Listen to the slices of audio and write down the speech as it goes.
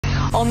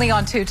Only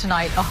on 2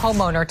 tonight, a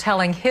homeowner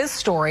telling his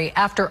story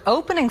after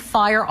opening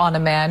fire on a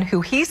man who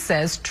he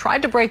says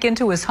tried to break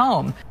into his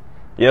home.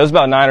 Yeah, it was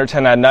about 9 or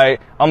 10 that night.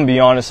 I'm gonna be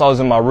honest, I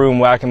was in my room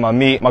whacking my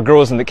meat. My girl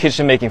was in the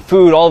kitchen making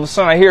food. All of a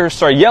sudden I hear her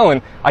start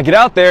yelling. I get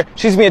out there,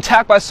 she's being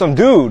attacked by some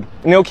dude.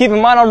 You know, keep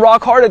in mind I'm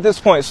rock hard at this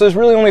point, so there's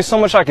really only so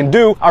much I can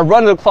do. I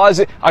run to the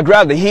closet, I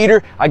grab the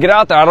heater, I get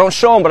out there, I don't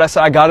show him, but I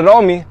said I got it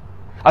on me.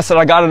 I said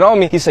I got it on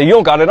me. He said, you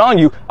don't got it on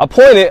you. I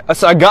pointed, I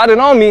said I got it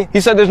on me.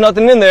 He said there's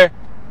nothing in there.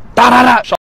 Da da da.